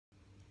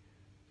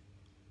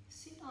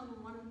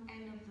on one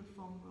end of the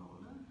foam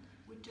roller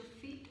with your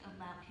feet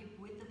about hip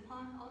width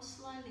apart or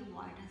slightly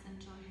wider than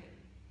your hip.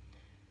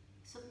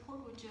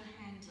 Support with your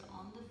hands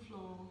on the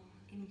floor.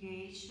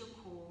 Engage your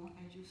core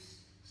as you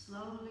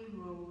slowly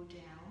roll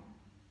down.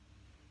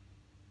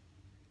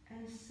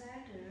 And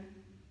center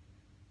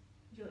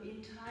your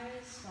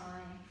entire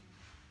spine,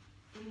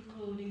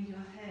 including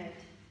your head,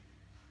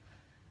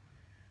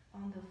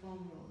 on the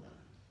foam roller.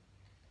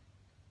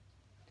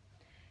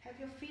 Have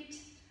your feet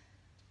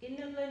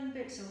in a little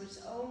bit so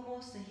it's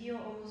almost the heel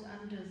almost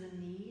under the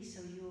knee,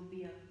 so you will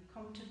be a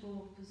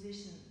comfortable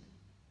position.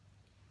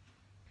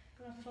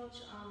 Gonna float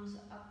your arms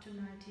up to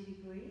 90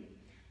 degrees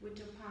with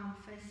your palm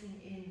facing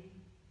in.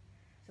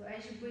 So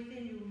as you breathe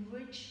in, you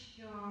reach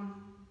your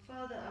arm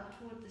further up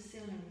toward the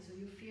ceiling, so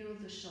you feel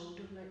the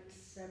shoulder blades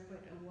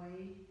separate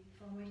away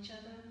from each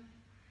other.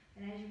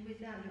 And as you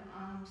breathe out, your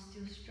arms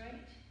still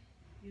straight.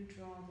 You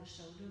draw the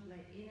shoulder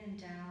blade in and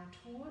down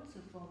towards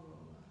the foam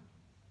roller.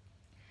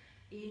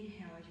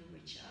 Inhale as you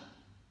reach up,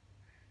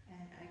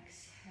 and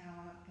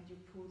exhale as you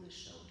pull the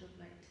shoulder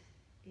blade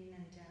in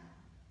and down.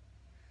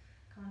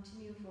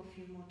 Continue for a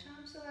few more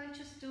times. So I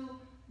just do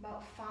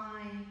about 5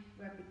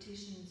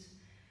 repetitions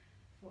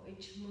for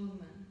each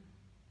movement.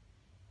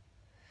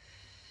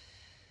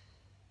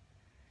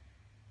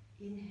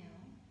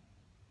 Inhale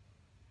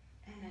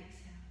and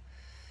exhale.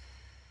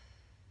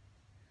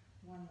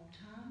 One more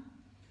time.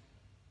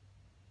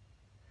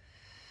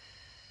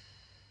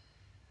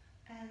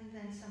 And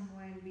then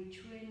somewhere in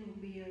between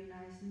will be a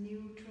nice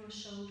neutral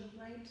shoulder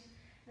blade.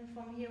 And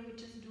from here we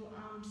just do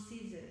arm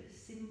scissors,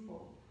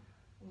 simple.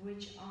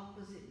 Reach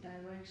opposite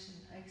direction.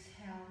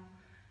 Exhale,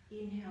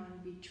 inhale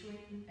in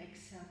between,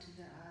 exhale to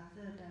the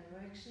other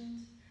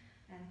directions,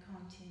 and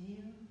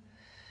continue.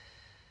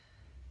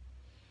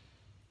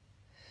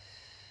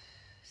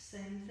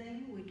 Same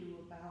thing, we do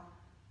about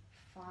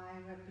 5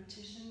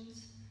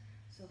 repetitions.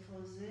 So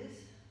for this,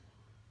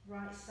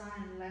 right side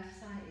and left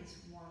side is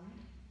 1.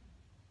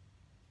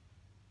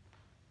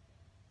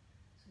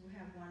 So we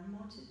have 1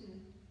 more to do.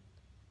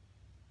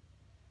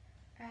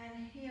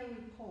 And here we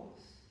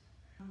pause.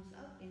 Arms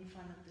up in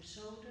front of the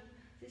shoulder.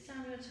 This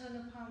time we'll turn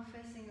the palm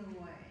facing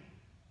away,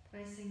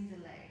 facing the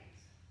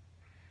legs.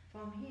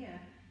 From here,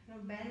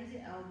 you'll bend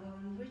the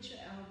elbow and reach your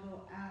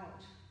elbow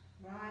out,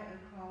 right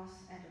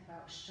across at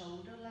about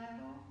shoulder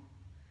level.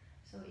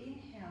 So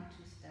inhale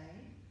to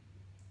stay.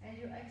 And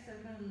you exhale,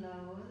 you're going to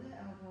lower the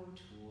elbow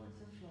towards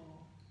the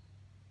floor.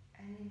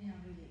 And inhale,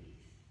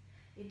 release.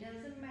 It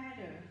doesn't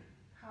matter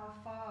how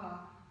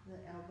far the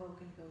elbow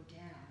can go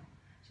down.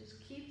 Just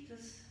keep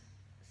this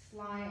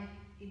slight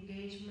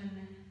engagement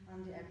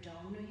on the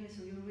abdomen here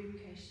so your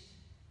ribcage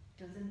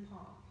doesn't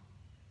pop.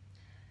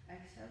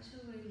 Exhale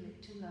to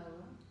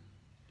lower.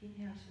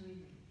 Inhale to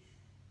release.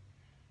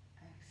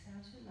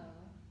 Exhale to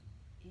lower.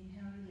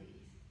 Inhale,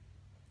 release.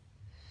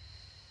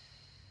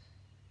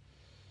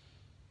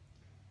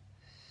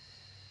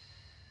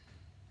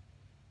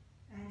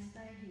 And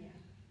stay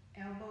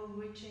here. Elbow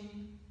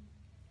reaching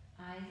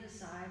either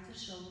side of the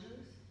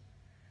shoulders.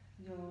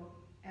 Your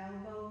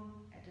elbow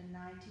at a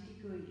 90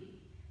 degree.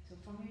 So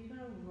from here you're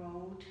going to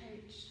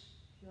rotate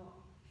your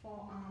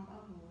forearm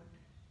upward.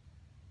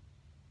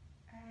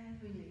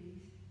 And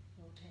release.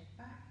 Rotate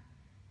back.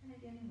 And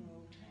again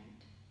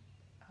rotate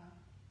up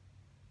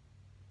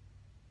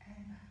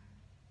and back.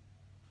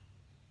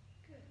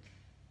 Good.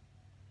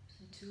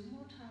 So 2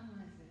 more times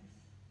like this.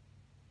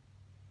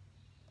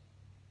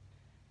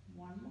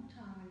 1 more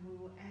time and we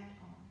will add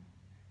on.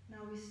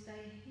 Now we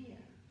stay here.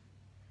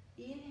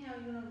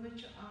 Inhale, you're going to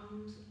reach your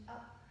arms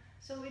up.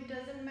 So it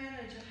doesn't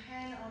matter if your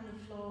hand on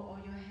the floor or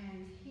your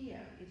hands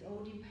here. It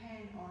all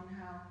depends on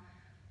how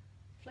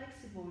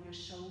flexible your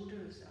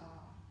shoulders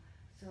are.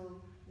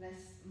 So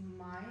let's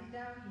mind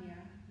down here.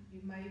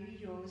 You may be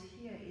yours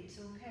here. It's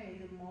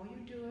okay. The more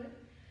you do it,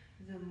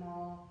 the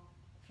more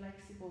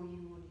flexible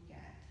you will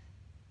get.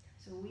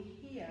 So we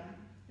here,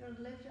 you're going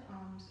to lift your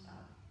arms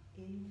up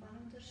in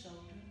front of the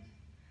shoulders.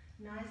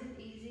 Nice and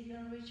easy. You're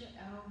going to reach your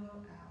elbow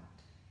out.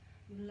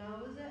 You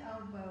lower the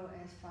elbow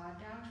as far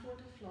down toward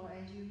the floor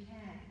as you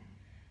can.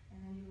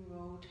 And then you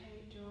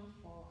rotate your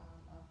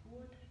forearm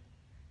upward.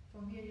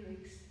 From here you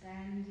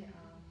extend the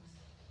arms.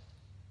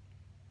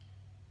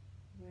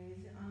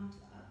 Raise the arms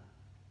up.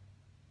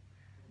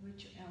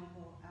 Reach your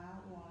elbow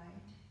out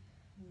wide.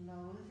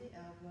 Lower the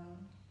elbow.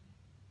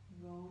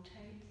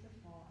 Rotate the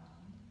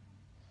forearm.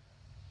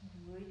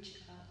 Reach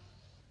up.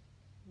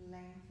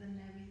 Lengthen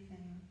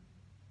everything.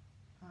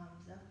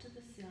 Arms up to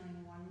the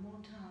ceiling 1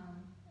 more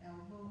time.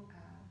 Elbow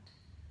out,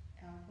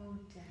 elbow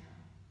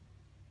down,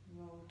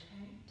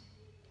 rotate,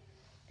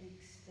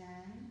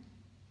 extend,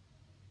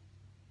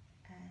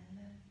 and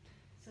lift.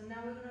 So now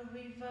we're going to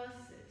reverse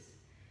this.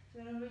 So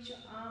we're going to reach your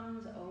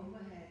arms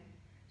overhead.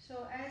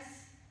 So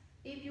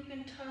if you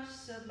can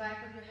touch the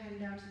back of your hand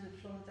down to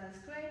the floor, that's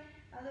great.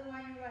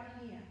 Otherwise, you're right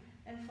here.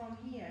 And from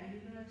here,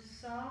 you're going to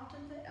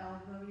soften the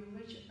elbow, you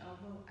reach your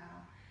elbow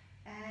out.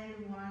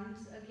 And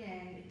once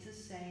again, it's the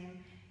same.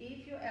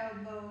 If your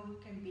elbow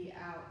can be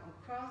out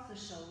across the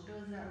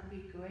shoulders, that would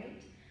be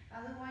great.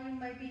 Otherwise you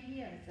might be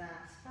here,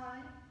 that's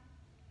fine.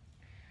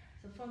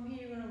 So from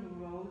here you're going to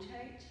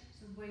rotate,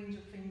 so bring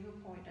your finger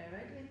point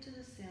directly to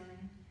the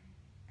ceiling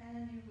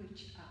and you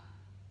reach up.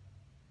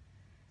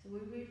 So we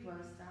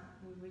reverse that,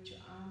 we reach your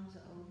arms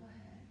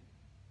overhead,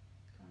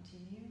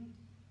 continue.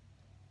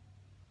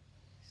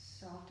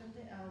 Soften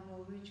the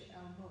elbow, reach your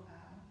elbow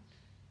out.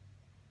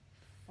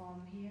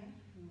 From here,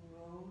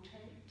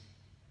 rotate,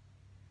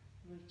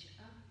 reach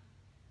up.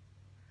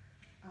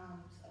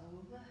 Arms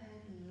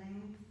overhead,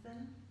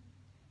 lengthen.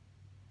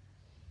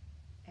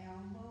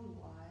 Elbow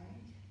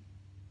wide.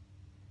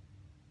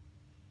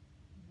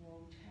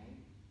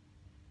 Rotate,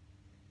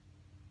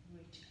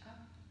 reach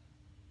up.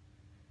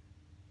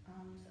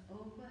 Arms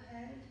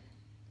overhead.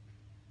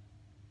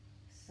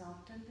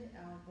 Soften the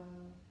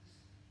elbows.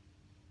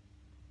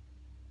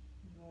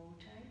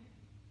 Rotate,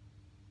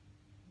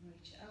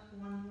 reach up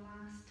one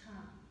last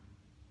time.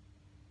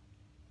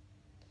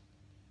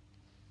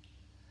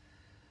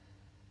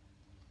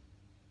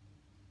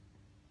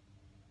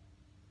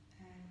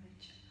 And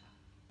reach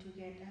up. To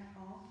get that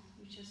off,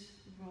 you just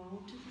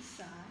roll to the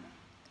side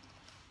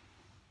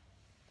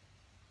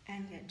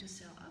and get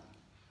yourself up.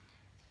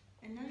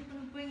 And now you're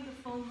going to bring the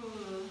foam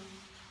roller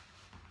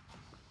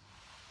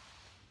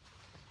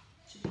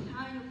to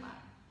behind your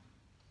back.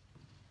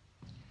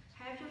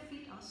 Have your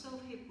feet also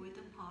hip width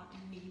apart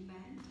and knee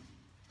bend.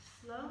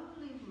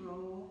 Slowly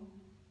roll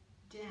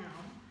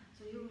down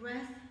so you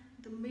rest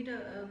the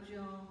middle of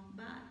your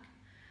back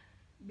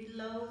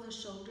below the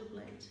shoulder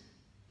blade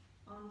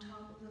on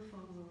top of the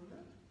foam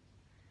roller.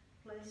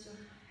 Place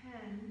your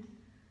hand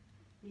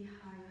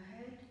behind your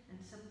head and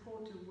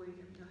support the weight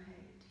of your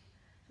head.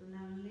 So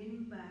now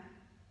lean back,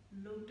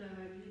 look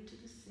directly to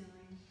the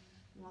ceiling,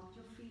 walk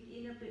your feet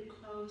in a bit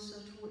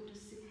closer toward the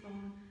sit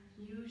bone.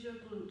 Use your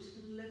glutes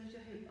to lift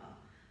your hip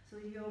up. So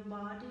your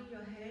body,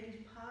 your head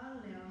is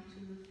parallel to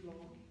the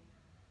floor.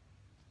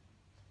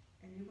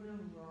 And you're going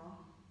to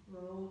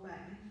roll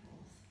back and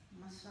forth.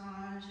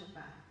 Massage your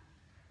back.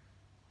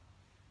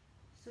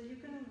 So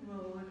you're going to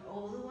roll it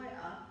all the way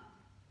up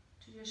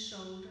to your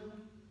shoulder,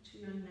 to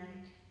your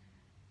neck,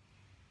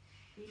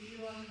 if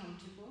you are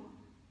comfortable.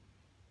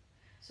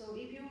 So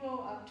if you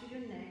roll up to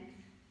your neck,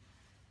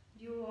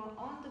 you are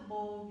on the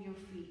ball of your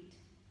feet.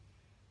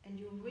 And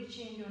you're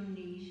reaching your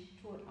knees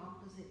toward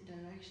opposite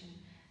direction.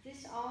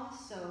 This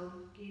also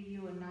gives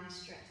you a nice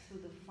stretch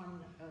through the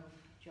front of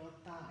your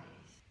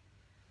thighs.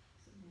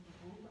 So we'll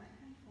roll back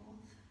and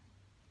forth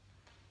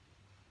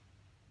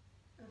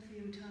a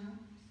few times.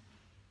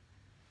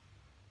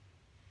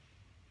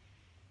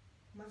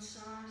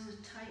 Massage the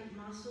tight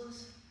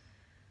muscles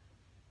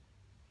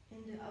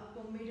in the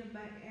upper middle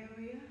back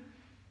area.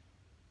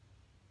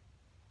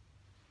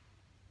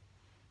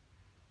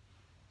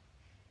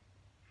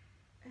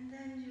 And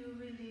then you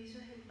release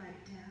your head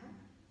back down.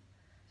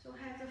 So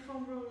have the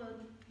foam roller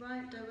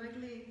right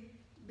directly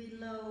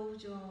below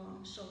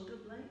your shoulder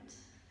blades.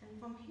 And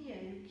from here,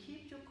 you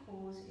keep your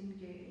cores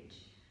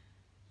engaged.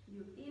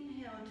 You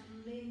inhale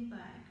to lean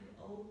back, you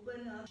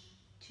open up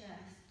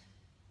chest,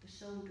 the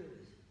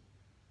shoulders.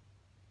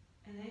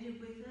 And as you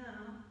breathe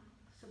out,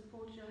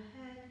 support your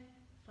head,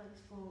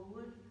 flex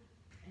forward,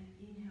 and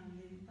inhale,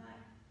 lean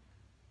back.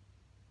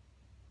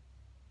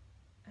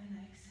 And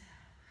exhale.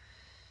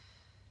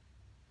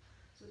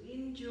 So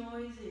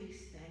enjoy the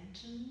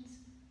extensions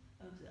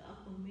of the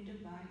upper middle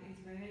back.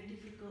 It's very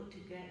difficult to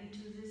get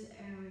into this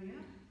area.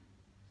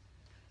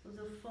 So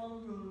the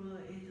foam roller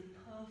is a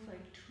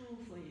perfect tool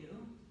for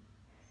you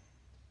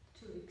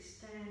to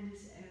extend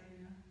this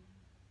area.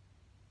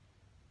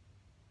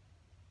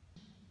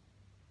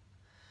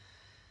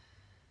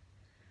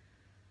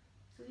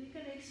 So you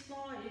can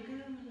explore, you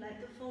can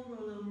let the foam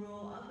roller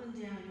roll up and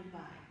down your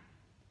back.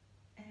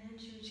 And then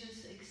you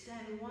just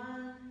extend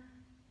one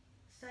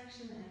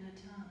section at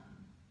a time.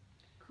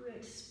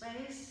 Create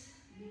space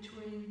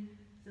between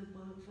the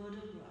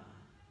vertebrae.